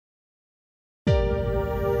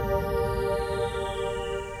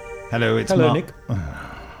Hello, it's Nick.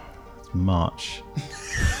 It's March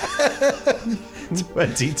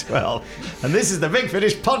 2012. And this is the Big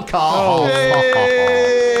Finish podcast.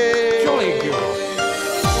 Jolly good.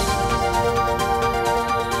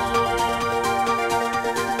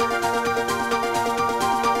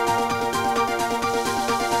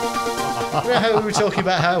 We were talking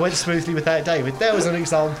about how it went smoothly without David. There was an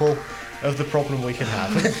example of the problem we can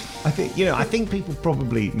have. I think people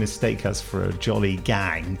probably mistake us for a jolly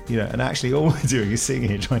gang, and actually all we're doing is sitting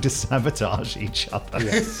here trying to sabotage each other.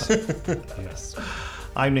 Yes. Yes.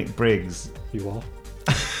 I'm Nick Briggs. You are.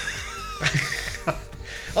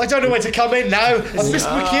 I don't know when to come in now. I've missed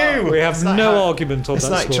my cue. We have no argument on that.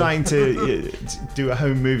 It's like score. trying to do a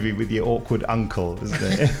home movie with your awkward uncle,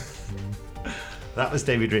 isn't it? That was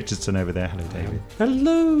David Richardson over there. Hello, David.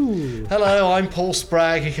 Hello. Hello, I'm Paul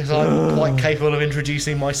Spragg because I'm quite capable of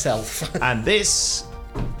introducing myself. And this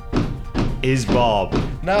is Bob.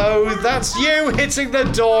 No, that's you hitting the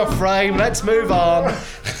door frame. Let's move on.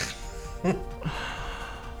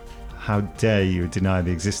 How dare you deny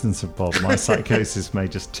the existence of Bob? My psychosis may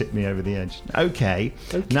just tip me over the edge. Okay.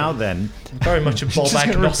 Now then. Very much a Bob just going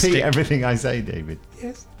to agnostic. repeat everything I say, David.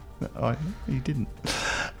 Yes. Oh, you didn't.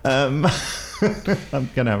 I'm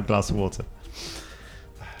going to have a glass of water.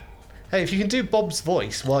 Hey, if you can do Bob's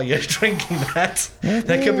voice while you're drinking that,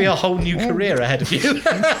 there could be a whole new career ahead of you.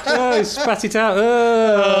 Oh, spat it out.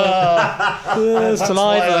 That's saliva.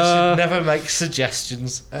 why I should never make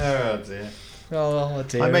suggestions. Oh, dear. Oh,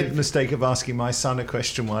 dear. I made the mistake of asking my son a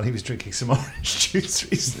question while he was drinking some orange juice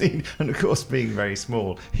recently, and of course, being very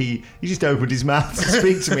small, he just opened his mouth to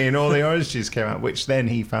speak to me, and all the orange juice came out, which then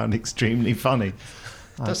he found extremely funny.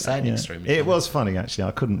 It does sound extremely funny. It was funny, actually.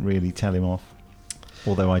 I couldn't really tell him off,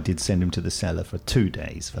 although I did send him to the cellar for 2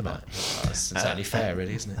 days for that. It's only fair,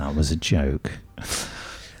 really, isn't it? That was a joke.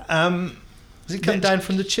 Does it come down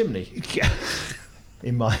from the chimney?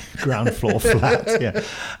 In my ground floor flat, yeah.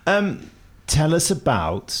 Tell us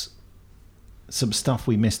about some stuff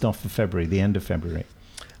we missed off for February, the end of February.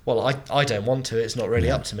 Well, I don't want to. It's not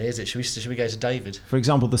really up to me, is it? Should we go to David? For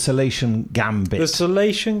example, the Salation Gambit. The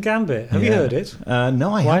Salation Gambit. Have you heard it?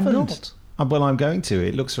 No, I Why haven't. not? Well, I'm going to.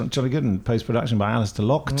 It looks jolly good, and post-production by Alistair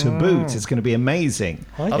Locke to boot. It's going to be amazing.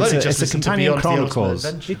 I've only just listened to Companion Beyond the Ultimate Chronicles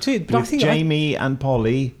Adventure. It did, but I with think Jamie and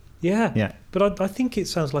Polly. Yeah. But I think it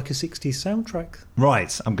sounds like a 60s soundtrack.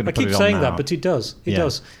 Right, I'm going to put it on now. I keep saying that, but it does. It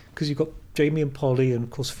does. Because you've got Jamie and Polly, and of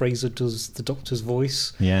course Fraser does the Doctor's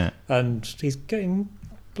voice. Yeah. And he's getting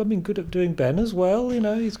blooming good at doing Ben as well.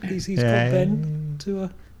 He's got Ben to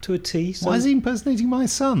a T. So. Why is he impersonating my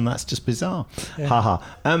son? That's just bizarre. Yeah. Haha.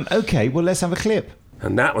 Okay, well, let's have a clip.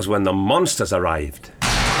 And that was when the monsters arrived.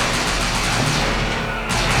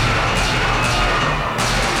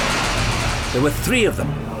 There were 3 of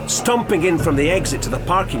them, stomping in from the exit to the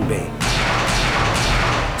parking bay.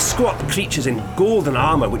 Squat creatures in golden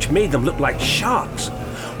armour which made them look like sharks.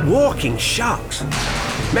 Walking sharks.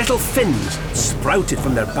 Metal fins sprouted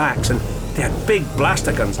from their backs, and they had big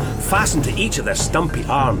blaster guns fastened to each of their stumpy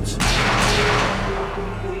arms.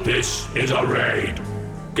 This is a raid.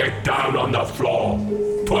 Get down on the floor.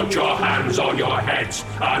 Put your hands on your heads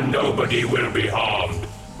and nobody will be harmed.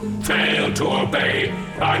 Fail to obey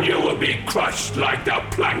and you will be crushed like the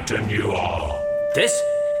plankton you are. This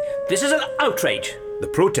is an outrage. The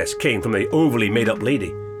protest came from the overly made-up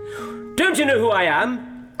lady. Don't you know who I am?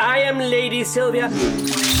 I am Lady Sylvia.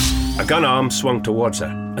 A gun arm swung towards her,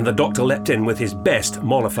 and the Doctor leapt in with his best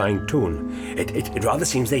mollifying tone. It rather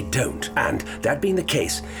seems they don't, and that being the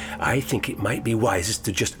case, I think it might be wisest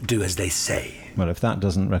to just do as they say. Well, if that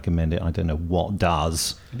doesn't recommend it, I don't know what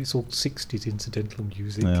does. And it's all 60s incidental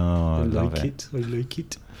music. Oh, I love it. I like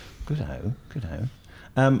it. Good-o.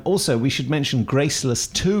 Also, we should mention Graceless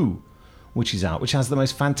 2, which is out, which has the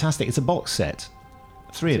most fantastic... It's a box set.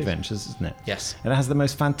 3 adventures, isn't it? Yes. And it has the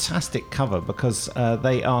most fantastic cover because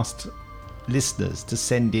they asked listeners to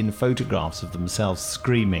send in photographs of themselves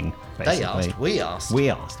screaming, basically. They asked. We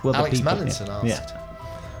asked. Well, Alex the people, Mallinson asked. Yeah.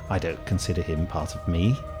 I don't consider him part of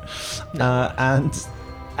me. No.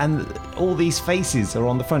 And all these faces are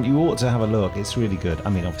on the front. You ought to have a look. It's really good. I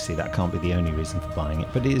mean, obviously, that can't be the only reason for buying it,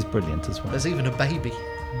 but it is brilliant as well. There's even a baby.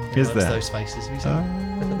 Is there? Those faces. Have you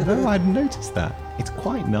seen? No, I'd noticed that. It's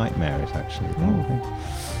quite nightmarish, actually.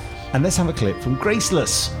 And let's have a clip from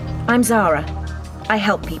Graceless. I'm Zara. I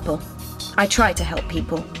help people. I try to help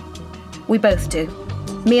people. We both do.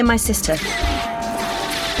 Me and my sister.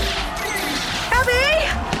 Abby!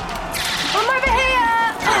 I'm over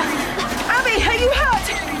here! Abby, are you hurt?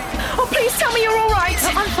 Oh, please tell me you're all right.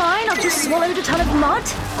 I'm fine. I've just swallowed a ton of mud.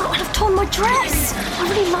 Oh, I've torn my dress. I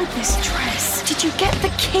really like this dress. Did Did you get the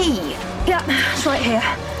key? Yeah, it's right here.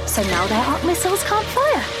 So now their arc missiles can't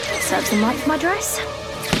fire. Serves them right for my dress.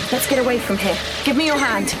 Let's get away from here. Give me your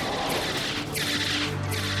hand.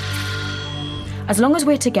 As long as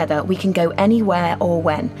we're together, we can go anywhere or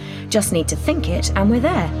when. Just need to think it and we're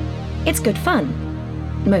there. It's good fun.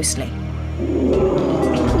 Mostly.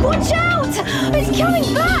 Watch out! It's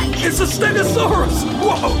coming back! It's a Stegosaurus!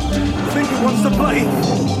 Whoa! I think it wants to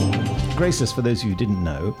play. Graceless, for those of you who didn't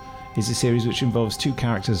know, is a series which involves two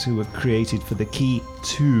characters who were created for the Key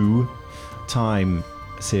 2 time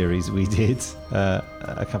series we did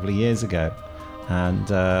a couple of years ago. And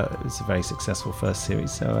it was a very successful first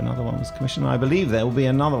series, so another one was commissioned. I believe there will be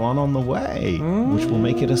another one on the way, which will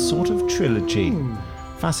make it a sort of trilogy.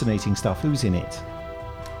 Fascinating stuff. Who's in it?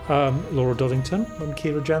 Laura Doddington and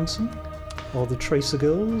Kira Jansen are the Tracer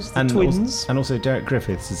girls, the twins. And also Derek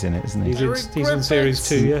Griffiths is in it, isn't he? He's in series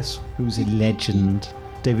 2, yes. Who's a legend.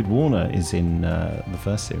 David Warner is in the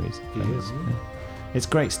first series. He is, yeah. It's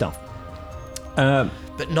great stuff.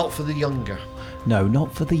 But not for the younger. No,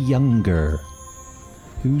 not for the younger.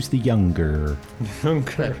 Who's the younger?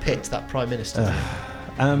 Brad Pitt, that Prime Minister.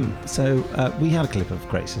 So we had a clip of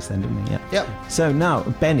Graceless then, didn't we? Yeah. Yep. So now,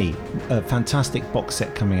 Benny, a fantastic box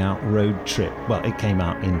set coming out, Road Trip. Well, it came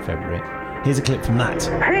out in February. Here's a clip from that.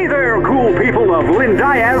 Hey there, cool people of Lynn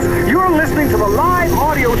Diaz. You're listening to the live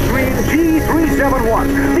audio stream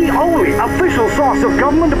G371, the only official source of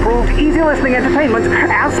government-approved easy listening entertainment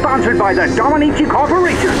as sponsored by the Dominici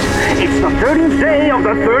Corporation. It's the 13th day of the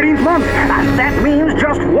 13th month, and that means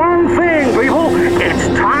just one thing, people. It's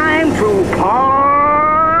time to party!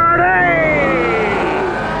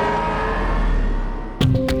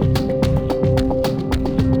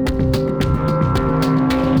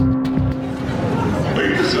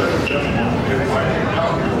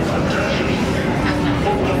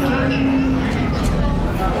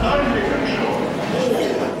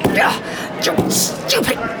 You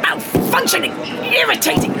stupid, malfunctioning,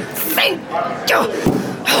 irritating thing!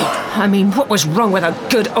 I mean, what was wrong with a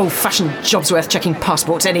good old-fashioned Jobsworth-checking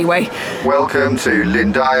passports anyway? Welcome to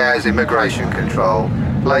Lynn Diaz Immigration Control.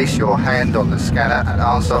 Place your hand on the scanner and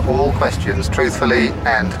answer all questions truthfully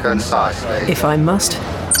and concisely. If I must.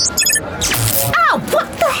 Ow!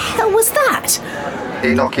 What the hell was that?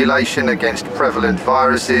 Inoculation against prevalent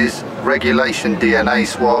viruses, regulation DNA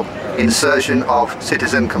swab, insertion of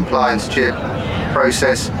citizen compliance chip,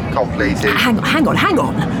 process completed. Hang on.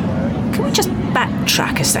 Can we just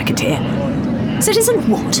backtrack a second here? Citizen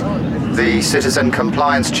what? The citizen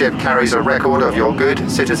compliance chip carries a record of your good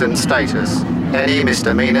citizen status. Any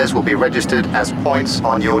misdemeanors will be registered as points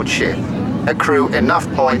on your chip. Accrue enough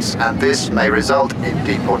points and this may result in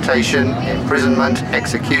deportation, imprisonment,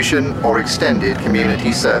 execution or extended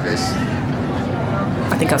community service.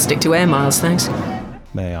 I think I'll stick to air miles, thanks.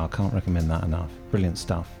 There you are, can't recommend that enough. Brilliant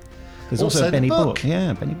stuff. There's Also also Benny the book. Book.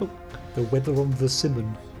 Yeah, Benny Book. The Weather on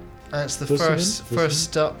Persimmon. It's the Persimmon?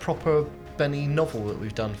 first proper Benny novel that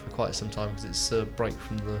we've done for quite some time, because it's a break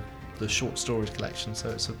from the short stories collection, so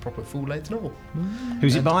it's a proper full-length novel.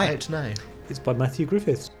 Who's it by? Out now. It's by Matthew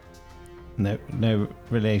Griffiths. No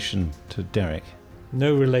relation to Derek.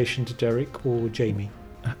 No relation to Derek or Jamie.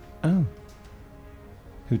 Oh.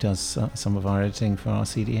 Who does some of our editing for our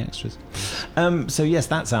CD extras. So yes,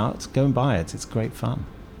 that's out. Go and buy it. It's great fun.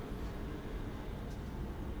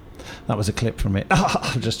 That was a clip from it.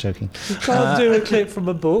 I'm just joking. You can't do a clip from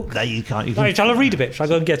a book. No, you can't. Right, shall I read a bit? Shall I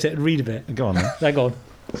go and get it and read a bit? Go on then. Hang on.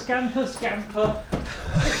 Scamper.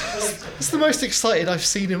 It's the most excited I've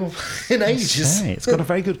seen him in ages. Hey, it's got a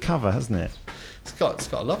very good cover, hasn't it? It's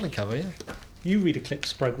got a lovely cover, yeah. You read a clip,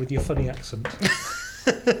 Sprague, with your funny accent.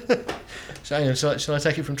 Shall I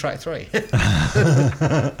take it from track 3?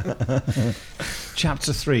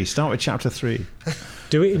 Chapter 3. Start with chapter 3.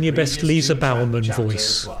 Do it in your best Lisa Bowerman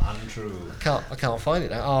voice. I can't find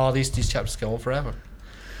it now. Oh, these chapters go on forever.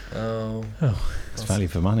 Oh. It's value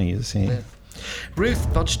for money, you see. Yeah.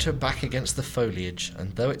 Ruth budged her back against the foliage,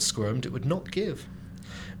 and though it squirmed, it would not give.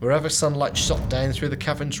 Wherever sunlight shot down through the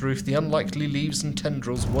cavern's roof, the unlikely leaves and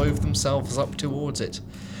tendrils wove themselves up towards it.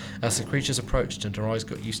 As the creatures approached and her eyes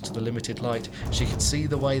got used to the limited light, she could see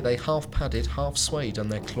the way they half padded, half swayed on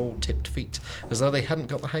their claw-tipped feet, as though they hadn't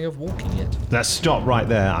got the hang of walking yet. Let's stop right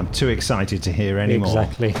there. I'm too excited to hear any more.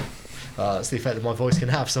 Exactly. That's the effect that my voice can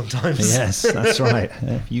have sometimes. Yes, that's right.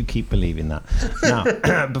 You keep believing that.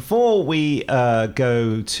 Now, before we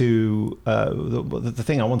go to the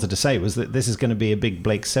thing I wanted to say was that this is going to be a big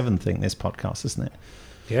Blake 7 thing, this podcast, isn't it?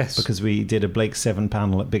 Yes. Because we did a Blake 7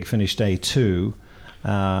 panel at Big Finish Day 2,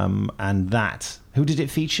 and that... Who did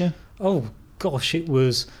it feature? Oh, gosh, it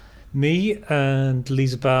was Me and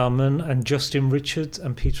Lisa Bauman and Justin Richards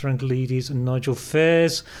and Peter Angelides and Nigel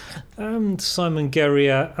Fairs and Simon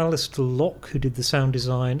Guerrier, Alistair Locke, who did the sound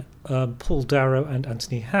design, Paul Darrow and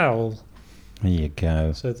Anthony Howell. There you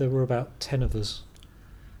go. So there were about 10 of us.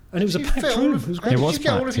 And it was a packed room. It was How great. did you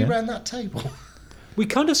get all of you around that table? We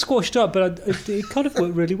kind of squashed up, but it kind of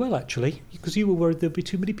worked really well, actually, because you were worried there'd be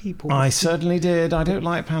too many people. I certainly did. I don't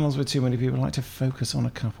like panels with too many people. I like to focus on a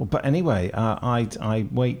couple. But anyway, I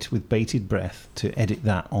wait with bated breath to edit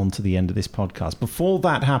that onto the end of this podcast. Before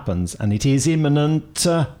that happens, and it is imminent,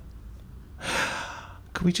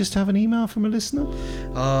 could we just have an email from a listener?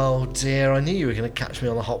 Oh dear, I knew you were going to catch me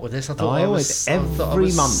on the hot with this. I thought I was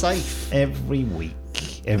safe. Every week,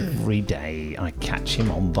 every day, I catch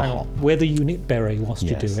him on the hop. Wear the unit beret whilst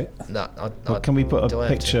you do it. No, can we put a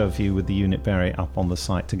picture of you with the unit beret up on the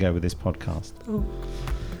site to go with this podcast? Oh.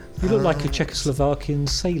 You look like a Czechoslovakian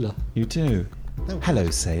sailor. You do. Hello,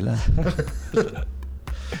 sailor.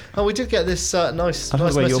 Oh, we did get this nice. I love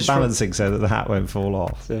nice the way you're message balancing so that the hat won't fall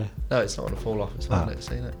off. Yeah. No, it's not going to fall off. It's fine. Let's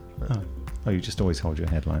see that. Oh, you just always hold your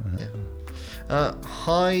head like that. Yeah.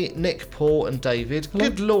 Hi, Nick, Paul, and David. Hello.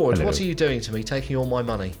 Good Lord, Hello. what are you doing to me, taking all my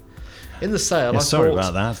money? In the sale, sorry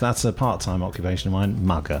about that. That's a part-time occupation of mine,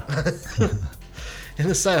 mugger. In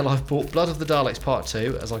the sale, I've bought Blood of the Daleks Part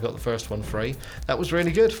 2, as I got the first one free. That was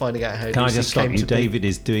really good, finding out how Can I Lucy just stop came you? to be. David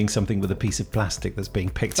is doing something with a piece of plastic that's being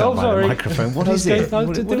picked up by sorry. the microphone. What is it? There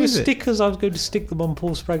What were is it? stickers. I was going to stick them on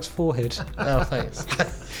Paul Sprague's forehead. Oh, thanks.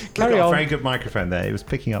 Carry Got on. a very good microphone there. It was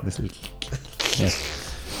picking up this little... Yes.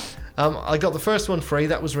 I got the first one free.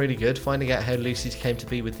 That was really good, finding out how Lucy came to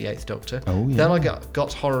be with the Eighth Doctor. Oh, yeah. Then I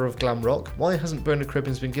got Horror of Glam Rock. Why hasn't Bernard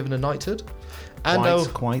Cribbins been given a knighthood? And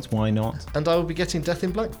Quite, why not? And I will be getting Death in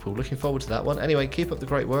Blackpool. Looking forward to that one. Anyway, keep up the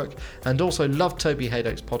great work. And also love Toby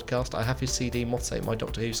Haydock's podcast. I have his CD, Moths Ate My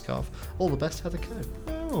Doctor Who scarf. All the best, Heather Coe.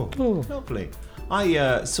 Oh, lovely.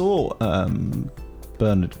 I saw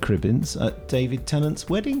Bernard Cribbins at David Tennant's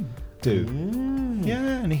wedding do.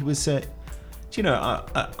 Yeah, and he was... do you know,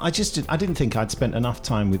 I didn't think I'd spent enough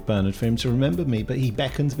time with Bernard for him to remember me, but he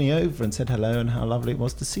beckoned me over and said hello and how lovely it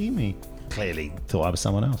was to see me. Clearly thought I was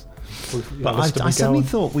someone else. But I suddenly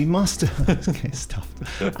thought we must get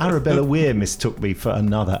stuffed. Arabella Weir mistook me for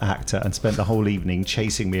another actor and spent the whole evening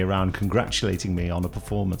chasing me around, congratulating me on a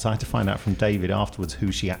performance. I had to find out from David afterwards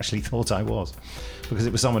who she actually thought I was, because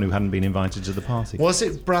it was someone who hadn't been invited to the party. Was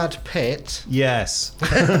it Brad Pitt? Yes.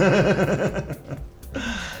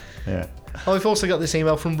 Yeah. Oh, I've also got this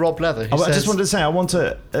email from Rob Leather. Who says, I just wanted to say I want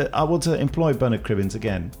to employ Bernard Cribbins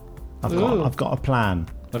again. I've got a plan.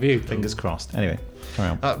 Have you? Fingers crossed. Anyway,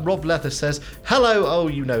 carry on. Rob Leather says, "Hello, oh,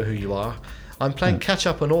 you know who you are. I'm playing catch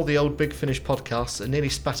up on all the old Big Finish podcasts and nearly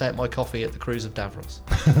spat out my coffee at the Cruise of Davros.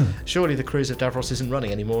 Surely the Cruise of Davros isn't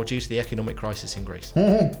running anymore due to the economic crisis in Greece."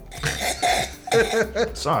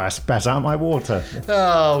 Sorry, I spat out my water.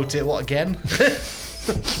 Oh dear, what again?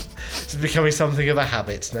 It's becoming something of a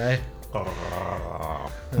habit now.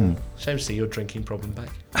 Shame to see your drinking problem back.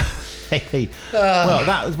 Hey.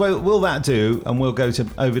 Well, will that do? And we'll go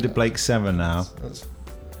over to Blake 7 now. That's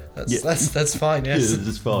fine, yes. Yeah,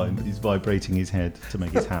 that's fine. He's vibrating his head to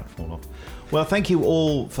make his hat fall off. Well, thank you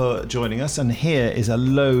all for joining us, and here is a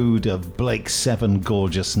load of Blake 7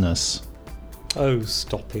 gorgeousness. Oh,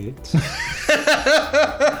 stop it.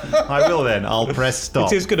 I will then. I'll press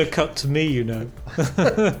stop. It is going to cut to me, you know.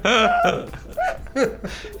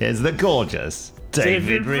 Here's the gorgeous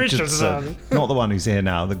David Richardson. Not the one who's here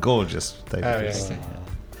now, the gorgeous David Richardson.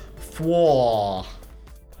 Fwa.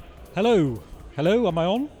 Hello. Hello, am I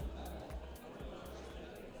on?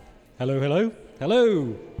 Hello.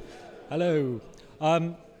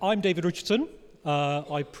 I'm David Richardson.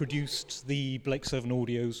 I produced the Blake 7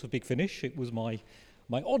 audios for Big Finish. It was my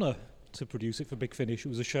honour to produce it for Big Finish. It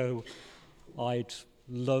was a show I'd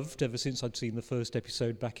loved ever since I'd seen the first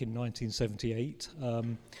episode back in 1978.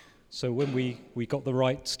 So when we got the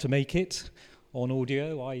rights to make it on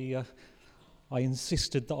audio, I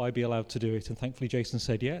insisted that I be allowed to do it, and thankfully Jason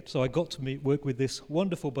said yeah. So I got to work with this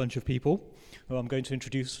wonderful bunch of people who I'm going to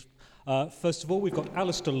introduce. First of all, we've got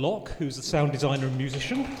Alistair Locke, who's the sound designer and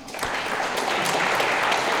musician.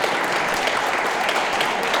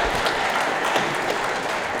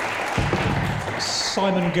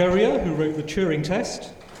 Simon Guerrier, who wrote the Turing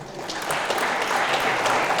test.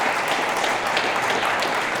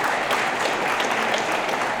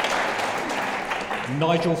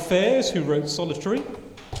 Nigel Fairs, who wrote Solitary.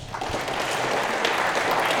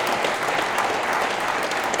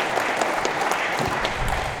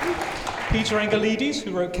 Peter Angelides,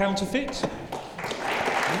 who wrote Counterfeit.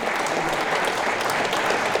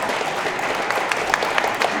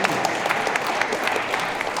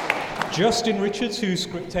 Justin Richards, who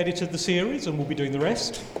script edited the series and will be doing the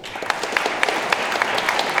rest.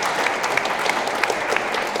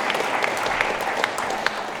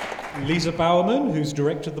 Lisa Bowerman, who's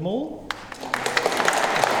directed them all.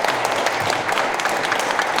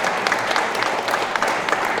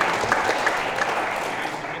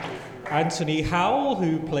 Anthony Howell,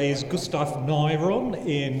 who plays Gustav Nyron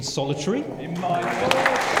in Solitary. In my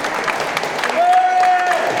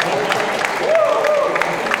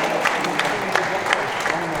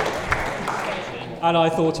And I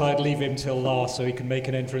thought I'd leave him till last so he can make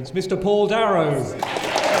an entrance. Mr. Paul Darrow.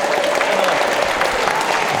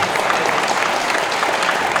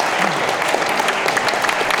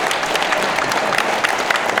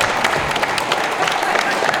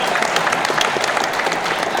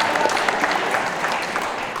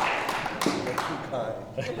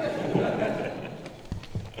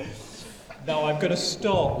 Now I'm going to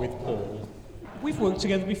start with Paul. We've worked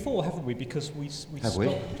together before, haven't we? Because we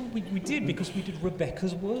did, because we did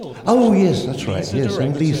Rebecca's World. Oh yes, that's right. Lisa yes,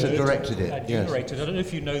 and Lisa directed it. And yes. narrated. I don't know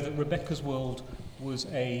if you know that Rebecca's World was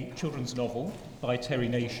a children's novel by Terry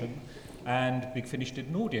Nation, and Big Finish did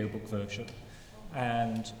an audiobook version,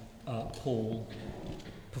 and Paul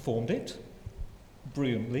performed it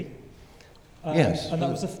brilliantly. Yes. And that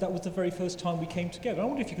was the very first time we came together. I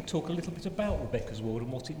wonder if you could talk a little bit about Rebecca's World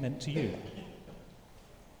and what it meant to you.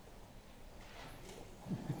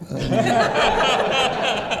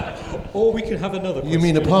 Or we could have another question. You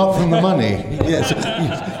mean apart from the money? Yes.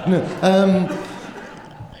 Yes. No.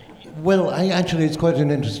 Well, actually, it's quite an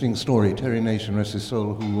interesting story. Terry Nation, rest his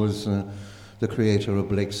soul, who was the creator of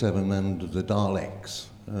Blake 7 and the Daleks,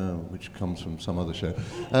 which comes from some other show.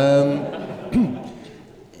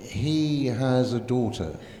 He has a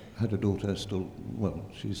daughter, had a daughter still, well,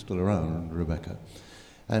 she's still around, Rebecca,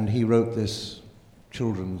 and he wrote this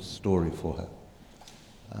children's story for her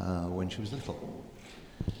when she was little.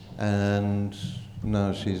 And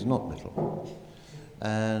now she's not little.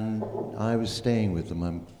 And I was staying with them,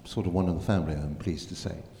 I'm sort of one of the family, I'm pleased to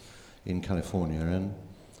say, in California, and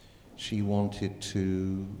she wanted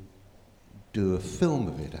to do a film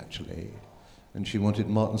of it, actually. And she wanted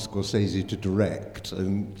Martin Scorsese to direct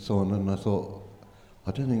and so on, and I thought,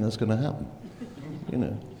 I don't think that's going to happen, you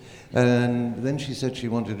know. And then she said she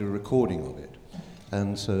wanted a recording of it,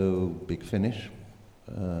 and so Big Finish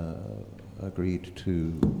agreed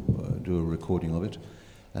to do a recording of it,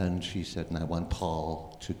 and she said, now I want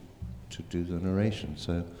Paul to do the narration.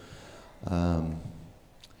 So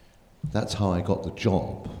that's how I got the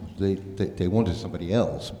job. They wanted somebody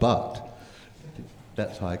else, but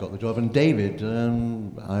that's how I got the job. And David,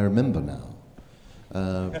 I remember now,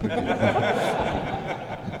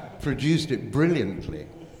 produced it brilliantly.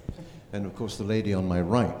 And of course the lady on my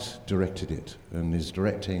right directed it and is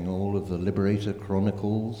directing all of the Liberator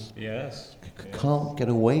Chronicles. Yes. Can't get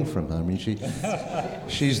away from her. I mean, she's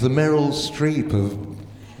the Meryl Streep of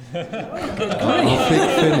Big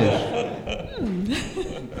Finish.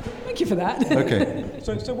 Thank you for that. Okay.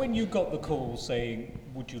 So when you got the call saying,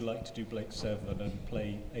 would you like to do Blake 7 and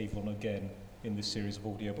play Avon again in this series of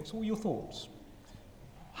audiobooks, what were your thoughts?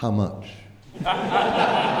 How much?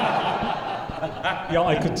 Yeah,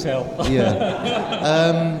 I could tell.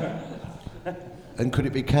 Yeah. And could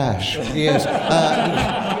it be cash? Yes.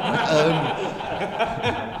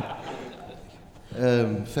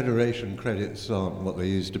 Federation credits aren't what they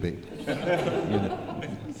used to be. You know.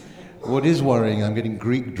 What is worrying, I'm getting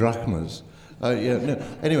Greek drachmas. Yeah, no.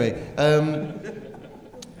 Anyway,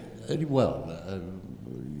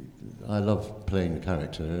 I love playing the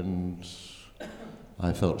character, and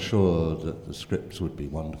I felt sure that the scripts would be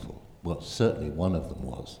wonderful. Well, certainly one of them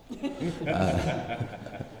was.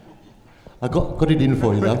 I got it in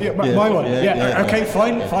for you now. Yeah, my one. Yeah. Okay,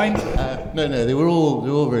 fine. No, they were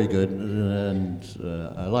all very good, and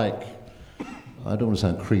I don't want to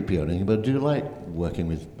sound creepy or anything, but I do like working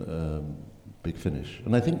with Big Finish.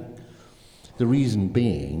 And I think the reason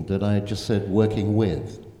being that I just said working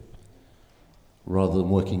with rather than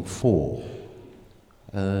working for.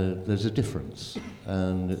 There's a difference,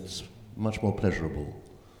 and it's much more pleasurable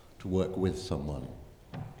to work with someone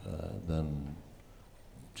than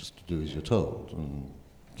just to do as you're told and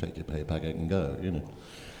take your pay packet and go, you know.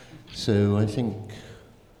 So I think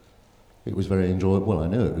it was very enjoyable. Well, I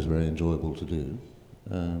know it was very enjoyable to do,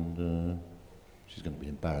 and she's going to be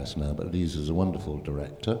embarrassed now, but Lisa's a wonderful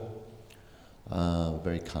director,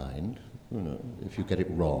 very kind. You know, if you get it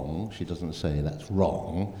wrong, she doesn't say that's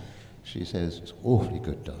wrong. She says, it's awfully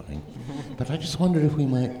good, darling, but I just wonder if we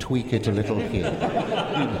might tweak it a little here.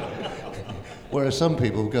 You know. Whereas some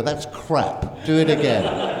people go, that's crap, do it again.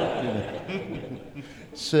 You know.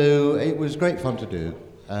 So it was great fun to do,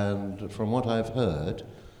 And from what I've heard,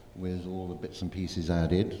 with all the bits and pieces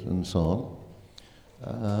added and so on,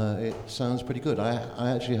 it sounds pretty good.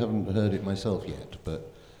 I actually haven't heard it myself yet, but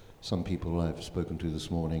some people I've spoken to this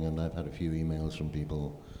morning, and I've had a few emails from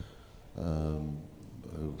people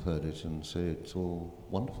who've heard it and say it's all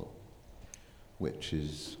wonderful, which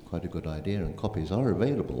is quite a good idea, and copies are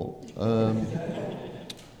available.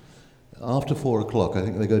 After 4 o'clock, I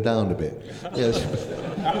think they go down a bit. Yes.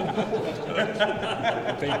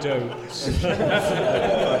 They don't.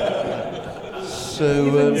 So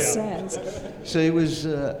it was,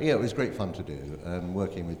 it was great fun to do, and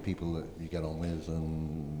working with people that you get on with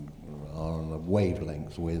and are on a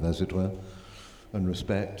wavelength with, as it were, and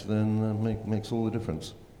respect, then makes all the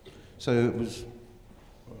difference. So it was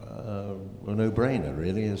a no-brainer,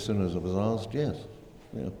 really. As soon as I was asked, yes.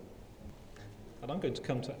 Yeah. And I'm going to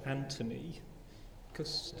come to Anthony,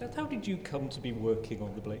 because how did you come to be working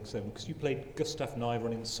on the Blake 7? Because you played Gustav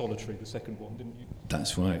Nyron in Solitary, the second one, didn't you?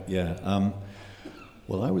 That's right, yeah.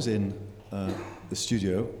 Well, I was in the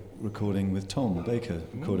studio recording with Tom Baker,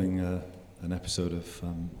 recording an episode of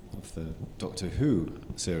the Doctor Who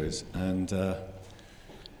series, and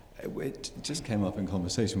it just came up in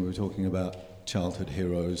conversation. We were talking about childhood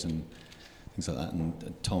heroes and things like that,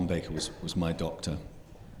 and Tom Baker was my doctor.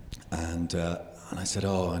 And I said,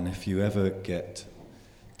 and if you ever get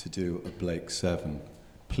to do a Blake 7,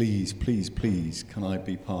 please, please, please, can I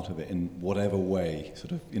be part of it in whatever way,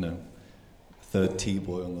 sort of, third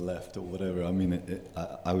T-boy on the left or whatever. I mean,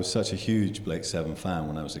 I was such a huge Blake 7 fan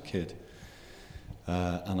when I was a kid.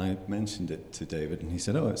 And I mentioned it to David, and he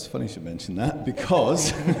said, it's funny you should mention that,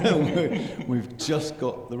 because we've just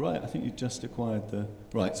got the right. I think you just acquired the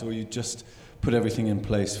rights, or you just put everything in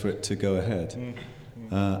place for it to go ahead.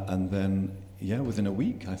 And then, within a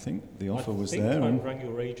week, I think the offer was there. I rang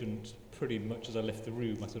your agent pretty much as I left the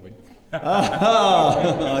room. I said,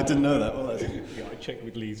 I didn't know that. Well, that's I checked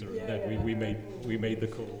with Lisa, and then we made the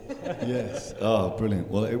call. Yes. Oh, brilliant.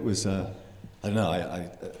 Well, it was. I don't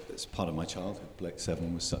know. It's part of my childhood. Blake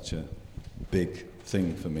 7 was such a big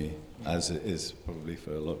thing for me, as it is probably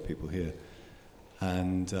for a lot of people here.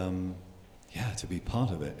 And to be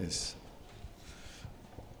part of it is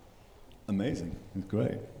amazing. It's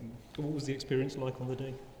great. What was the experience like on the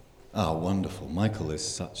day? Wonderful. Michael is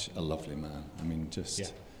such a lovely man. I mean,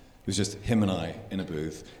 it was just him and I in a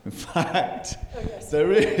booth. In fact,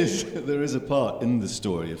 there is a part in the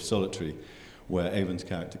story of Solitary where Avon's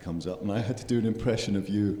character comes up, and I had to do an impression of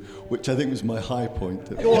you, which I think was my high point.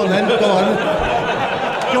 Go on then, go on.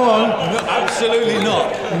 Go on. No, absolutely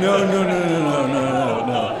not. No.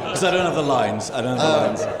 Because I don't have the lines.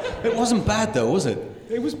 It wasn't bad though, was it?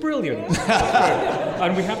 It was brilliant.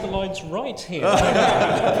 And we have the lines right here.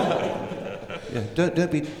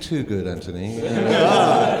 Don't be too good, Anthony.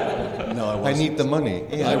 No, I wasn't. I need the money.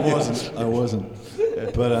 I wasn't.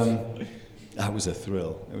 But that was a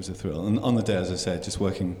thrill. It was a thrill. And on the day, as I said, just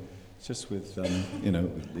working with with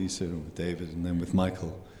Lisa and with David and then with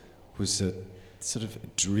Michael was a sort of a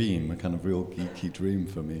dream, a kind of real geeky dream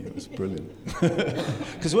for me. It was brilliant.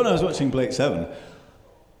 Because when I was watching Blake 7,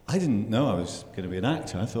 I didn't know I was going to be an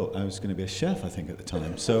actor. I thought I was going to be a chef, I think, at the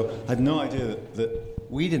time. So I had no idea that...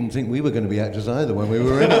 We didn't think we were going to be actors either when we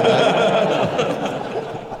were in it.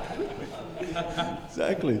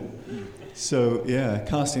 Exactly. So,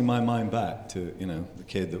 casting my mind back to, the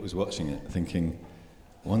kid that was watching it, thinking,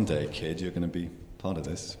 one day, kid, you're going to be part of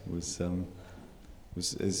this, was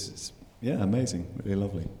amazing. Really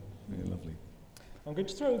lovely. Really lovely. I'm going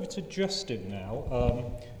to throw over to Justin now.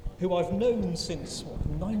 Who I've known since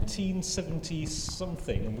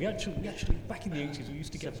 1970-something, and we actually back in the 80s we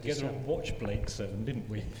used to get together and watch Blake 7, didn't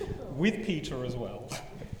we? With Peter as well.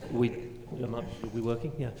 We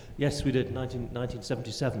working? Yeah. Yes, we did.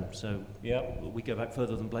 1977. So we go back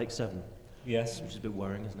further than Blake 7. Yes, which is a bit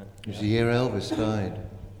worrying, isn't it? It was the year Elvis died.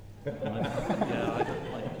 I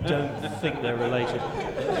don't think they're related.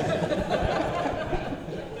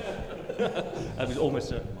 That was almost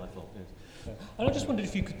certainly my fault. Yes. And I just wondered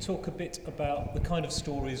if you could talk a bit about the kind of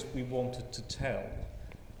stories we wanted to tell,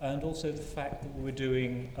 and also the fact that we were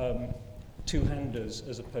doing two-handers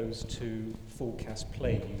as opposed to full-cast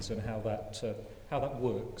plays, and how that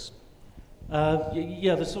works.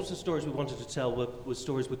 The sorts of stories we wanted to tell were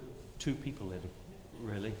stories with two people in,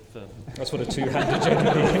 really. That's what a two-hander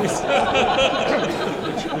generally is.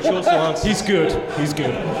 which also answers... He's good.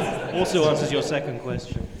 Also answers your second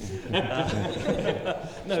question.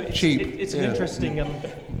 No, it's cheap. It's an interesting.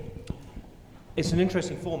 It's an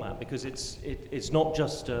interesting format because it's not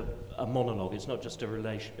just a monologue. It's not just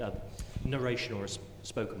a narration or a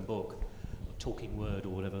spoken book, a talking word or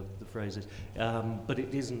whatever the phrase is. But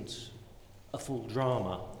it isn't a full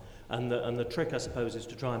drama. And the trick, I suppose, is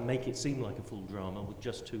to try and make it seem like a full drama with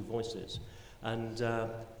just two voices. And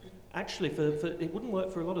actually, for it wouldn't work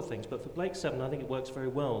for a lot of things, but for Blake 7, I think it works very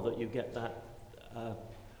well that you get that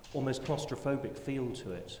almost claustrophobic feel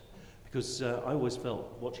to it. Because I always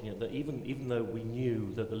felt, watching it, that even though we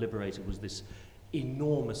knew that the Liberator was this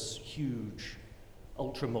enormous, huge,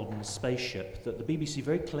 ultra-modern spaceship, that the BBC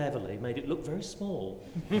very cleverly made it look very small.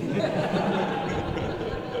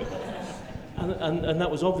 And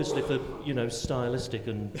that was obviously for, you know, stylistic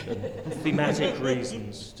and thematic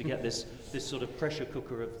reasons, to get this sort of pressure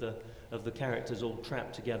cooker of the characters all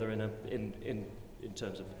trapped together in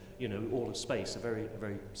terms of, you know, all of space, a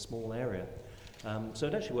very small area. So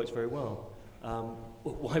it actually works very well.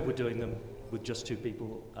 Why we're doing them with just two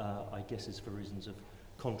people, I guess, is for reasons of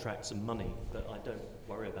contracts and money. But I don't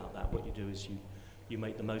worry about that. What you do is you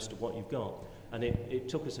make the most of what you've got. And it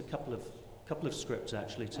took us a couple of scripts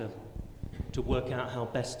actually to work out how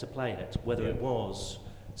best to play it, whether it was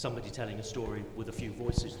somebody telling a story with a few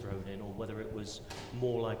voices thrown in, or whether it was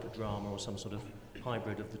more like a drama or some sort of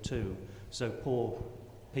hybrid of the two. So poor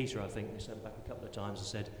Peter, I think, we sent back a couple of times and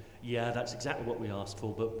said, yeah, that's exactly what we asked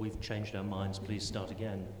for, but we've changed our minds, please start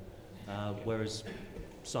again. Whereas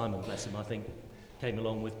Simon, bless him, I think, came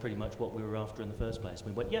along with pretty much what we were after in the first place.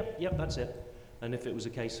 We went, yep, that's it. And if it was a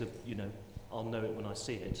case of, you know, I'll know it when I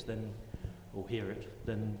see it, then, or hear it,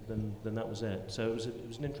 then that was it. So it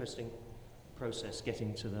was an interesting process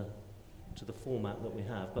getting to the format that we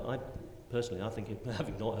have. But I think it,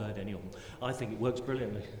 having not heard any of them, I think it works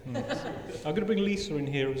brilliantly. I'm going to bring Lisa in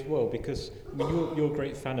here as well, because I mean, you're a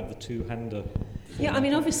great fan of the two-hander. Yeah, I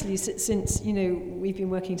mean, obviously, since you know we've been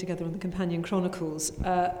working together on the Companion Chronicles,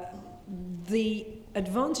 the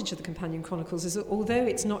advantage of the Companion Chronicles is that although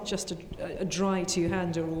it's not just a dry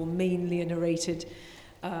two-hander or mainly a narrated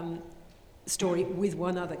story with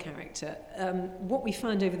one other character, what we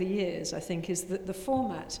found over the years, I think, is that the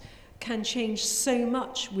format can change so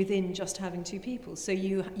much within just having two people. So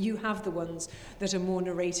you have the ones that are more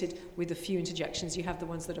narrated with a few interjections, you have the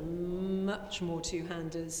ones that are much more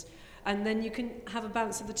two-handers, and then you can have a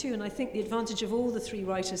balance of the two. And I think the advantage of all the three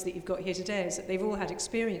writers that you've got here today is that they've all had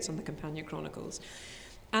experience on the Companion Chronicles,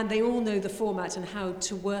 and they all know the format and how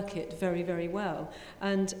to work it very, very well.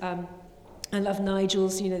 And I love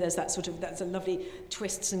Nigel's, you know, there's that's a lovely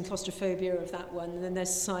twists and claustrophobia of that one. And then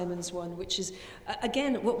there's Simon's one, which is,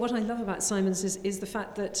 again, what I love about Simon's is the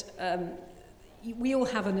fact that we all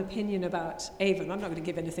have an opinion about Avon. I'm not going to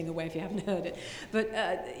give anything away if you haven't heard it. But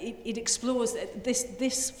it explores,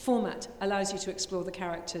 this format allows you to explore the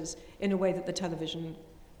characters in a way that the television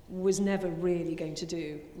was never really going to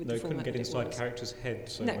do with the format. No, couldn't get inside characters'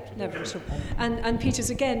 heads so much. No, never at all. And Peter's,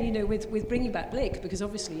 again, you know, with bringing back Blake, because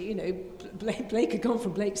obviously, you know, Blake had gone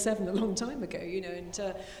from Blake 7 a long time ago, you know, and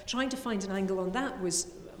trying to find an angle on that must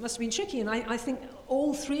have been tricky. And I think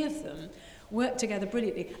all three of them work together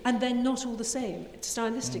brilliantly, and they're not all the same.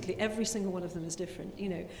 Stylistically, every single one of them is different, you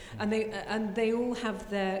know, and they all have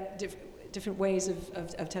their different ways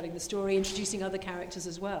of telling the story, introducing other characters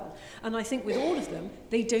as well. And I think with all of them,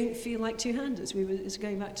 they don't feel like two-handers. It's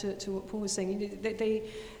going back to what Paul was saying. You know, they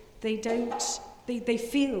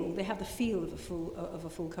have the feel of a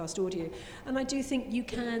full cast audio. And I do think you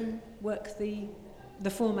can work the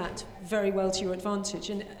format very well to your advantage.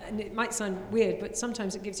 And it might sound weird, but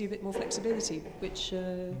sometimes it gives you a bit more flexibility, which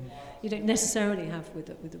you don't necessarily have with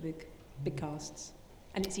the big casts.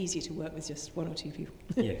 And it's easier to work with just one or two people.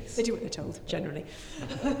 Yes. They do what they're told, generally.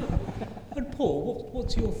 And Paul,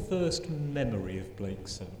 what's your first memory of Blake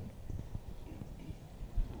 7?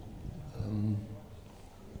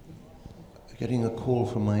 Getting a call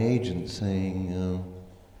from my agent saying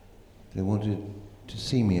they wanted to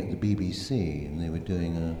see me at the BBC, and they were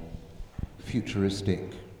doing a futuristic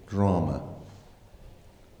drama.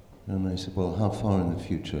 And I said, well, how far in the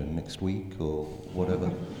future? Next week or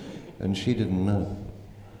whatever? And she didn't know.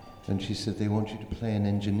 And she said, they want you to play an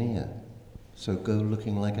engineer, so go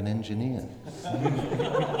looking like an engineer. I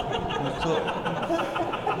thought,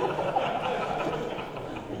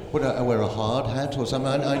 would I wear a hard hat or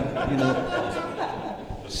something? You know.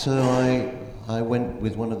 So I went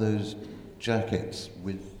with one of those jackets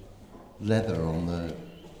with leather on the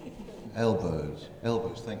elbows,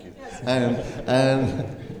 thank you. And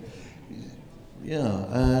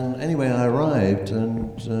anyway, I arrived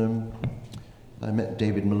and I met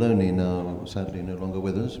David Maloney, now sadly no longer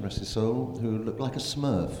with us, rest his soul, who looked like a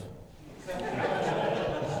Smurf.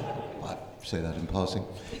 I say that in passing.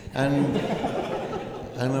 And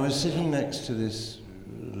I was sitting next to this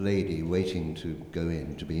lady waiting to go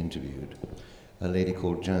in to be interviewed, a lady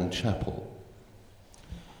called Jan Chappell.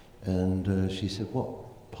 And she said,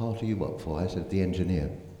 what part are you up for? I said, the engineer.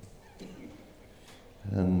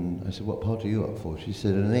 And I said, what part are you up for? She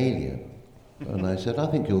said, an alien. And I said, I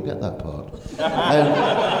think you'll get that part.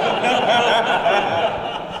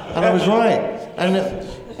 And I was right. And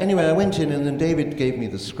anyway, I went in, and then David gave me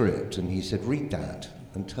the script, and he said, read that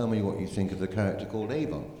and tell me what you think of the character called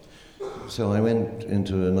Avon. So I went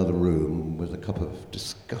into another room with a cup of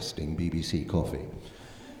disgusting BBC coffee,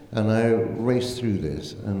 and I raced through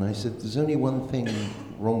this, and I said, there's only one thing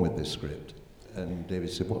wrong with this script. And David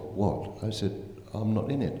said, what? I said, I'm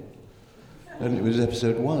not in it. And it was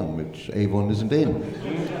episode 1, which Avon isn't in.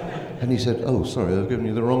 And he said, oh, sorry, I've given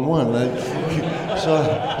you the wrong one. So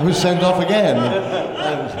I was sent off again.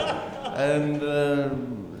 And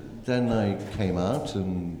then I came out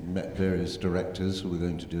and met various directors who were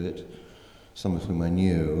going to do it, some of whom I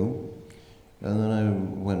knew. And then I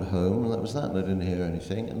went home, and that was that, and I didn't hear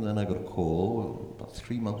anything. And then I got a call, about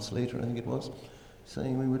 3 months later, I think it was,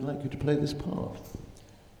 saying, we would like you to play this part.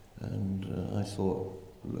 And I thought,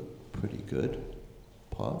 look, pretty good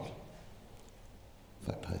part. In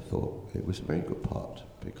fact, I thought it was a very good part,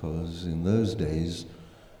 because in those days,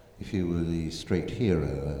 if you were the straight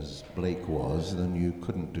hero, as Blake was, then you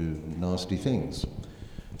couldn't do nasty things,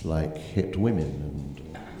 like hit women and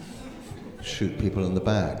shoot people in the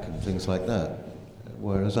back and things like that,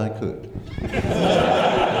 whereas I could.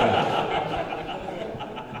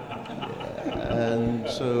 And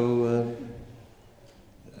so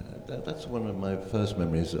that's one of my first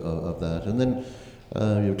memories of that. And then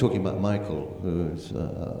you were talking about Michael, who is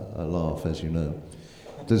a laugh, as you know.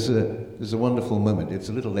 There's a wonderful moment. It's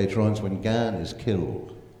a little later on, it's when Gan is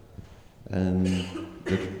killed. And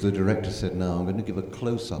the director said, now I'm going to give a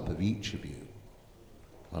close-up of each of you.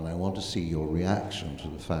 And I want to see your reaction to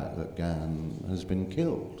the fact that Gan has been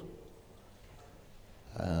killed.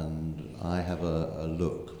 And I have a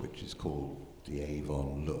look, which is called the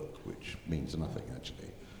Avon look, which means nothing,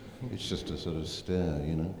 actually. It's just a sort of stare,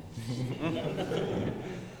 you know.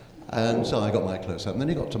 And so I got my close-up. And then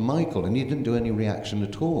he got to Michael, and he didn't do any reaction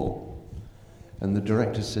at all. And the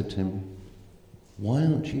director said to him, why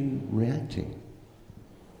aren't you reacting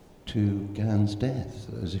to Gan's death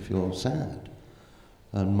as if you're sad?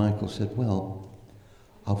 And Michael said, well,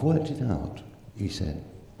 I've worked it out, he said.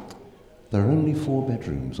 There are only 4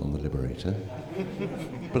 bedrooms on the Liberator.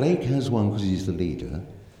 Blake has one because he's the leader.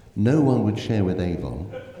 No one would share with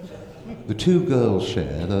Avon. The 2 girls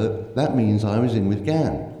share, though that means I was in with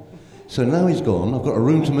Gan. So now he's gone, I've got a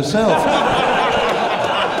room to myself.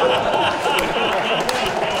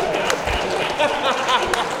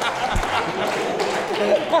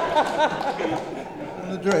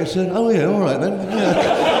 And the director said, oh yeah, all right then.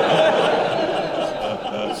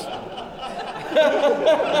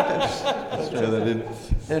 Let's throw that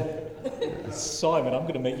in. Simon, I'm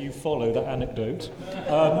going to make you follow that anecdote.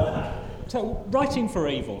 So, writing for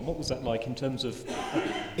Avon, what was that like in terms of...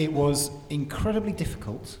 It was incredibly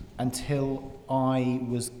difficult until I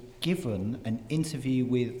was given an interview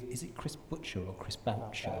with, is it Chris Butcher or Chris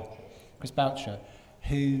Boucher? Chris Boucher,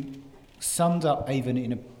 who summed up Avon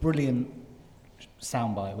in a brilliant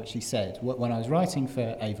soundbite, which he said, when I was writing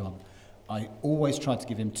for Avon, I always tried to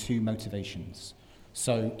give him 2 motivations.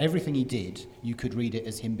 So everything he did, you could read it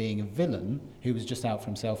as him being a villain who was just out for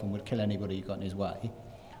himself and would kill anybody who got in his way,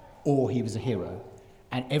 or he was a hero.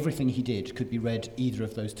 And everything he did could be read either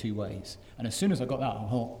of those 2 ways. And as soon as I got that, I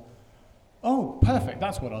thought, oh, perfect,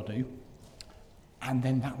 that's what I'll do. And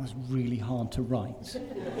then that was really hard to write.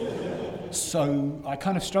 So I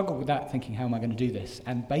kind of struggled with that, thinking, how am I going to do this?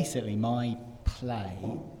 And basically my play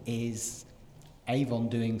is Avon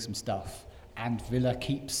doing some stuff, and Villa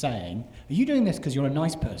keeps saying, are you doing this because you're a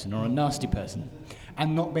nice person or a nasty person?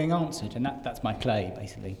 And not being answered, and that's my play,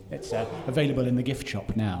 basically. It's available in the gift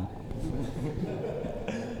shop now.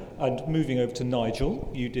 And moving over to Nigel,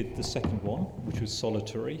 you did the second one, which was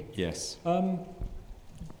Solitary. Yes.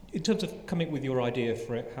 In terms of coming up with your idea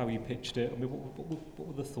for it, how you pitched it, I mean, what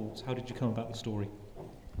were the thoughts? How did you come about the story?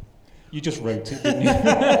 You just wrote it, didn't you?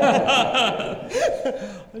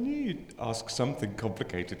 I knew you'd ask something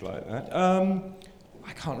complicated like that.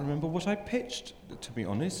 I can't remember what I pitched, to be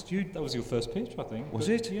honest. That was your first pitch, I think. Was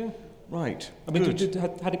it? Yeah. Right. I mean,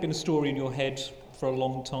 had it been a story in your head for a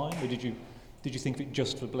long time, or did you think of it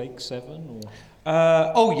just for Blake 7? Or?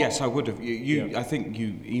 Oh yes, I would have. I think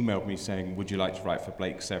you emailed me saying, "Would you like to write for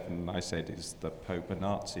Blake 7?" And I said, "Is the Pope a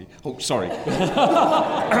Nazi?" Oh, sorry.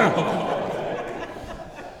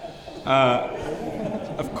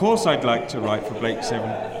 Of course, I'd like to write for Blake 7.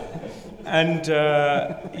 And,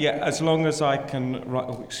 as long as I can write...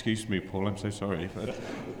 Oh, excuse me, Paul, I'm so sorry. But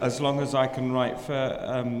as long as I can write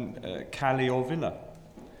for Callie or Villa.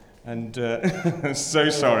 And so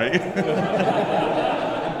sorry.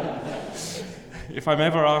 If I'm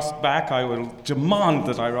ever asked back, I will demand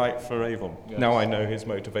that I write for Avon. Yes. Now I know his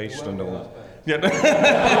motivation and all that. Yeah.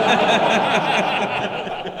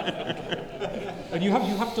 And you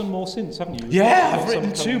have done more since, haven't you? Yeah, I've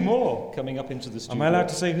written 2 more. Coming up into the studio. Am I allowed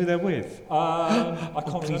to say who they're with? I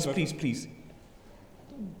can't remember. Please.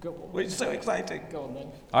 Go on. It's so exciting. Go on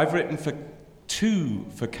then. I've written 2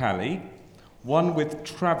 for Callie, 1 with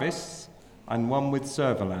Travis, and 1 with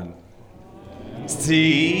Servalan.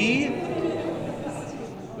 See?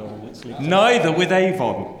 Neither with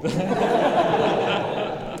Avon.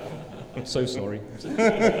 I'm so sorry.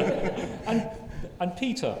 and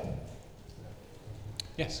Peter.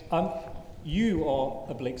 Yes. You are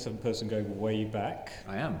a Blake 7 person going way back.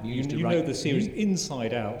 I am. You know the series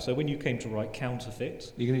inside out, so when you came to write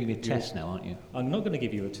Counterfeit... You're going to give me a test now, aren't you? I'm not going to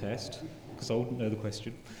give you a test, because I wouldn't know the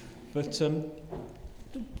question. But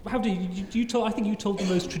how do you told? I think you told the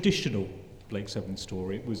most traditional Blake 7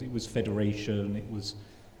 story. It was Federation, it was...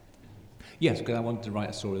 Yes, because I wanted to write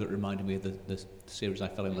a story that reminded me of the series I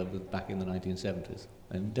fell in love with back in the 1970s.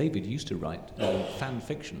 And David used to write fan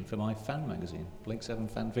fiction for my fan magazine, Blake 7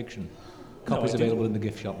 Fan Fiction. Copies available in the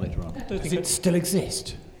gift shop later on. Does it still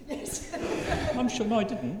exist? Yes. I'm sure. No, I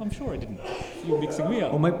didn't. I'm sure I didn't. You're mixing me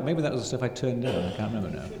up. Or maybe that was the stuff I turned down. I can't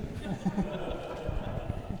remember now.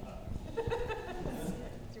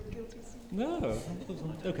 No.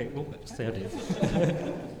 Okay. Well, let's stay out here.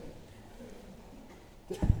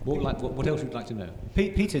 What else would you like to know?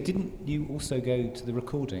 Peter, didn't you also go to the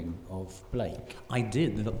recording of Blake? I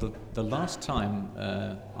did. The last time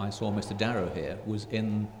I saw Mr. Darrow here was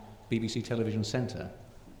in BBC Television Centre,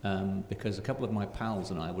 because a couple of my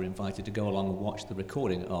pals and I were invited to go along and watch the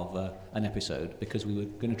recording of an episode, because we were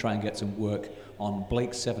going to try and get some work on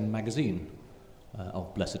Blake 7 magazine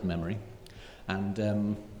of blessed memory.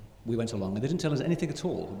 And we went along, and they didn't tell us anything at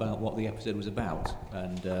all about what the episode was about.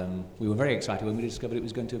 And we were very excited when we discovered it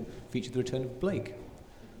was going to feature the return of Blake.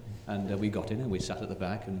 And we got in and we sat at the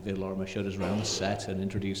back, and Vid Lorimer showed us around the set and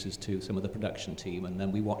introduced us to some of the production team, and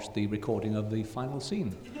then we watched the recording of the final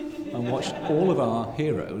scene and watched all of our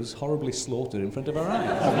heroes horribly slaughtered in front of our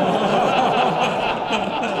eyes.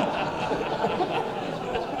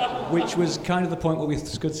 Which was kind of the point where we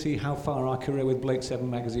could see how far our career with Blake 7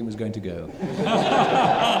 magazine was going to go.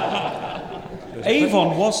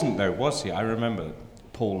 Avon wasn't, though, was he? I remember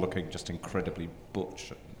Paul looking just incredibly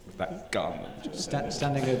butch with that gun.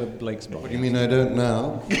 Standing over Blake's body. What do you mean I don't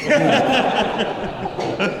now?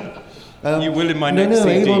 You will in my next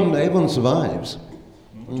CD. Avon survives.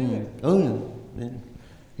 Oh, yeah.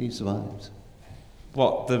 He survives.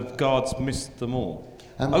 What, the guards missed them all?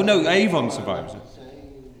 Oh, no, Avon survives.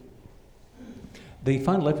 The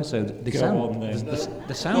final episode, the sound. Go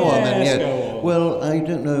on then, yeah. Well, I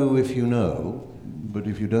don't know if you know, but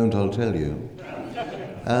if you don't, I'll tell you,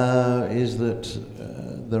 is that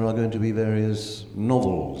there are going to be various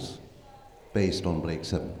novels based on Blake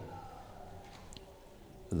 7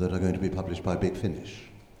 that are going to be published by Big Finish.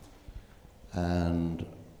 And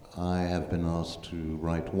I have been asked to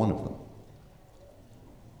write one of them.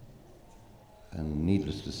 And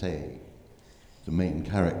needless to say, the main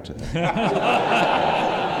character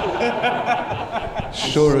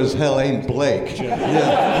sure as hell ain't Blake.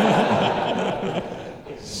 Yeah.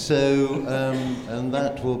 So, and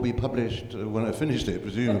that will be published when I finished it,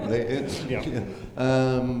 presumably. It's,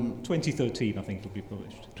 2013, I think it'll be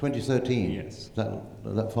published. 2013? Yes.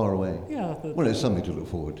 That far away? Yeah. Well, it's something to look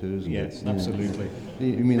forward to, isn't it? Yes, absolutely.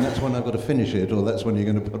 You mean that's when I've got to finish it, or that's when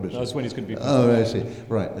you're going to publish it? That's when it's going to be published. Oh, I see.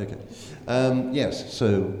 Right, okay. Yes,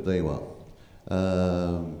 so there you are.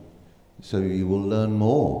 So you will learn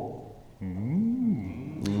more.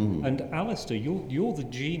 And Alistair, you're the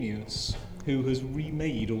genius who has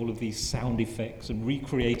remade all of these sound effects and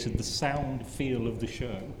recreated the sound feel of the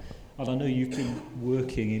show. And I know you've been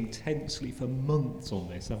working intensely for months on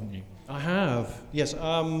this, haven't you? I have, yes.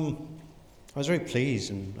 I was very pleased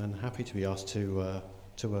and happy to be asked to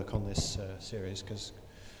work on this series, because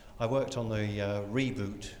I worked on the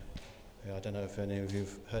reboot. I don't know if any of you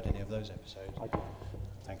have heard any of those episodes. I do.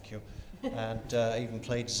 Thank you. And even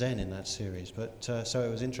played Zen in that series. But so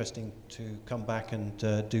it was interesting to come back and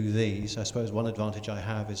do these. I suppose one advantage I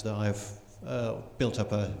have is that I've built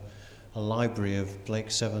up a library of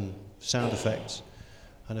Blake 7 sound effects,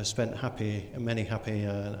 and have spent many happy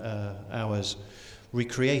hours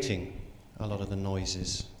recreating a lot of the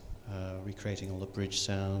noises, recreating all the bridge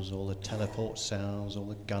sounds, all the teleport sounds, all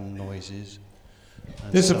the gun noises.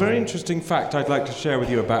 There's a very interesting fact I'd like to share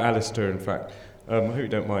with you about Alistair, in fact. I hope you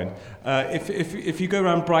don't mind. If you go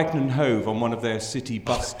around Brighton and Hove on one of their city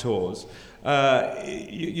bus tours,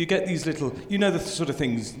 you get these little, you know, the sort of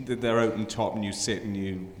things that they're open top, and you sit and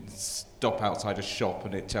you stop outside a shop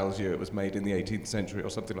and it tells you it was made in the 18th century or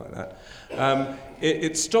something like that.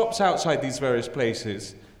 It stops outside these various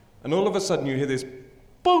places, and all of a sudden you hear this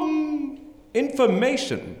bong,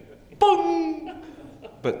 information, bong,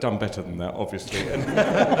 but done better than that, obviously. And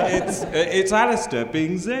it's Alistair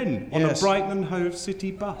being Zen on a Brighton and Hove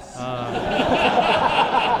City bus.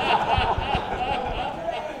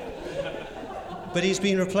 But he's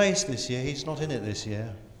been replaced this year. He's not in it this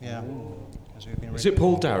year. Yeah. Is it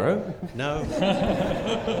Paul Darrow? No.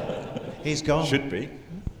 He's gone. Should be.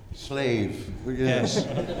 Slave. Yes.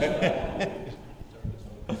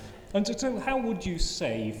 And so how would you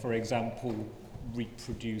say, for example,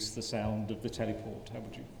 reproduce the sound of the teleport? How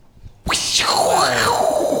would you?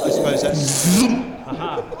 I suppose that's...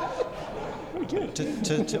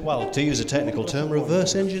 to use a technical term,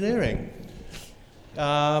 reverse engineering.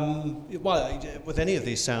 With any of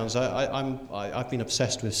these sounds, I've been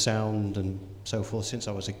obsessed with sound and so forth since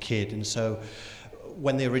I was a kid, and so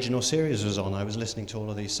when the original series was on, I was listening to all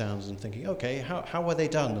of these sounds and thinking, okay, how were they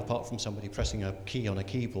done apart from somebody pressing a key on a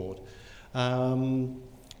keyboard? My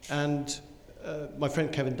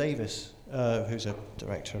friend Kevin Davis, who's a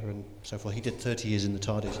director and so forth, he did 30 years in the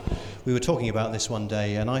TARDIS. We were talking about this one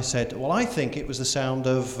day, and I said, well, I think it was the sound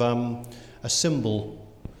of a cymbal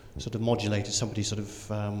sort of modulated, somebody sort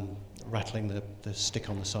of rattling the stick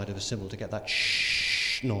on the side of a cymbal to get that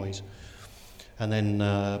shh noise, and then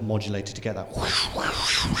modulated to get that whoosh,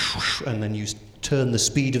 whoosh, whoosh, whoosh, and then you turn the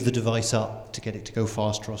speed of the device up to get it to go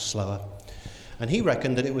faster or slower. And he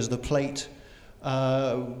reckoned that it was the plate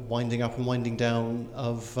winding up and winding down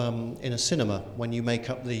of in a cinema. When you make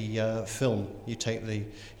up the film, you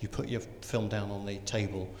put your film down on the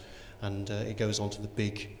table, and it goes onto the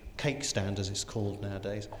big cake stand, as it's called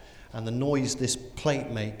nowadays, and the noise this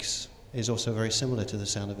plate makes is also very similar to the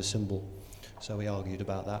sound of a cymbal. So we argued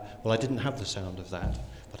about that. Well, I didn't have the sound of that,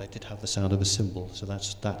 but I did have the sound of a cymbal, so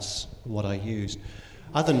that's what I used.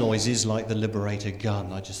 Other noises, like the Liberator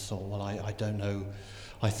gun, I just thought, well, I don't know.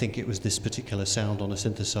 I think it was this particular sound on a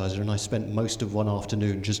synthesizer, and I spent most of one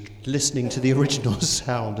afternoon just listening to the original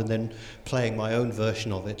sound and then playing my own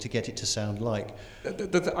version of it to get it to sound like.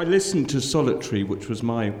 I listened to Solitary, which was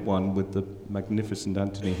my one with the magnificent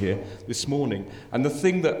Anthony here, this morning, and the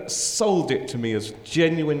thing that sold it to me as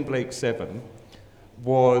genuine Blake 7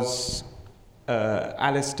 was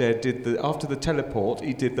Alistair did after the teleport,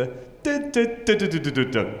 he did the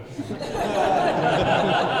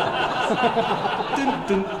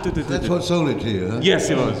That's what sold it to you, huh? Yes,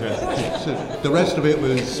 it was, yes. So the rest of it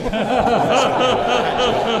was...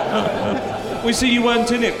 We see you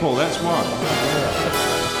weren't in it, Paul, that's why.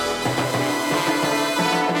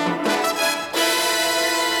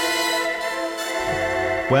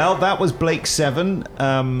 Well, that was Blake 7.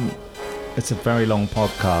 It's a very long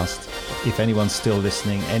podcast. If anyone's still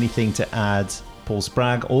listening, anything to add, Paul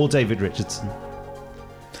Spragg or David Richardson?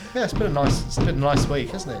 Yeah, it's been a nice week,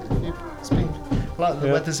 hasn't it? It's been like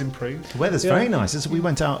the weather's improved. The weather's very nice. We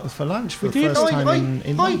went out for lunch for the first time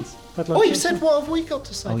in months. Oh, you said what have we got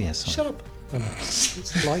to say? Oh yes. Shut up.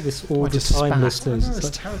 It's like this all the time, listeners. It's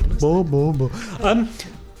terrible. More.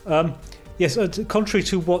 Yes, contrary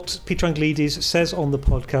to what Peter Anglides says on the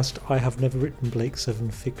podcast, I have never written Blake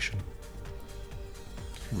 7 fiction.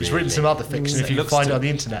 He's written some other fiction, if you can find it on the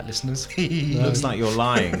internet, listeners. Looks like you're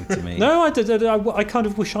lying to me. No, I kind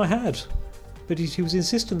of wish I had. But he was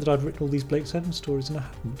insistent that I'd written all these Blake 7 stories, and I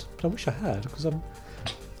hadn't. But I wish I had, because I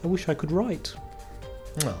wish I could write.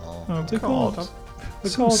 Oh God.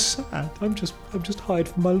 So sad. I'm just hired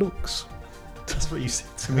for my looks. That's what you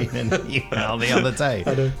said to me in an email the other day.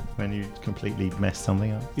 I know. When you completely messed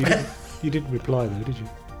something up. You didn't reply though, did you?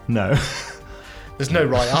 No. There's no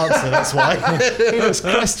right answer, that's why. He looks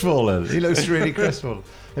crestfallen. He looks really crestfallen.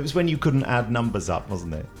 It was when you couldn't add numbers up,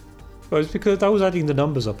 wasn't it? Well, it's because I was adding the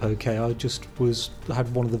numbers up okay. I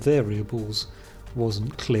had one of the variables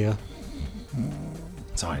wasn't clear.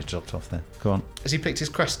 Sorry, I dropped off there. Go on. Has he picked his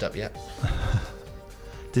crest up yet?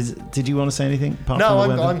 Did you want to say anything apart no, from the I'm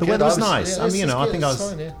weather? good. The weather was nice. Yeah, I think I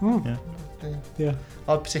was. Fine, yeah.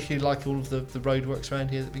 I particularly like all of the roadworks around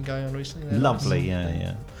here that have been going on recently. They're Lovely,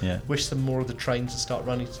 nice. yeah. Wish some more of the trains to start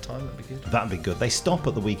running to time. That'd be good. That'd be good. They stop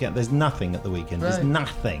at the weekend. There's nothing at the weekend. There's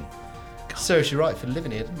nothing. Serves you right for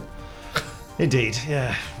living here, doesn't it? Indeed,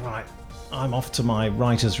 yeah. Right. I'm off to my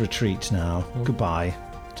writer's retreat now. Goodbye.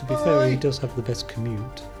 To be fair, he does have the best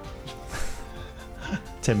commute.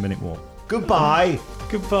 10-minute walk. Goodbye.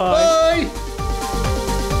 Goodbye. Bye.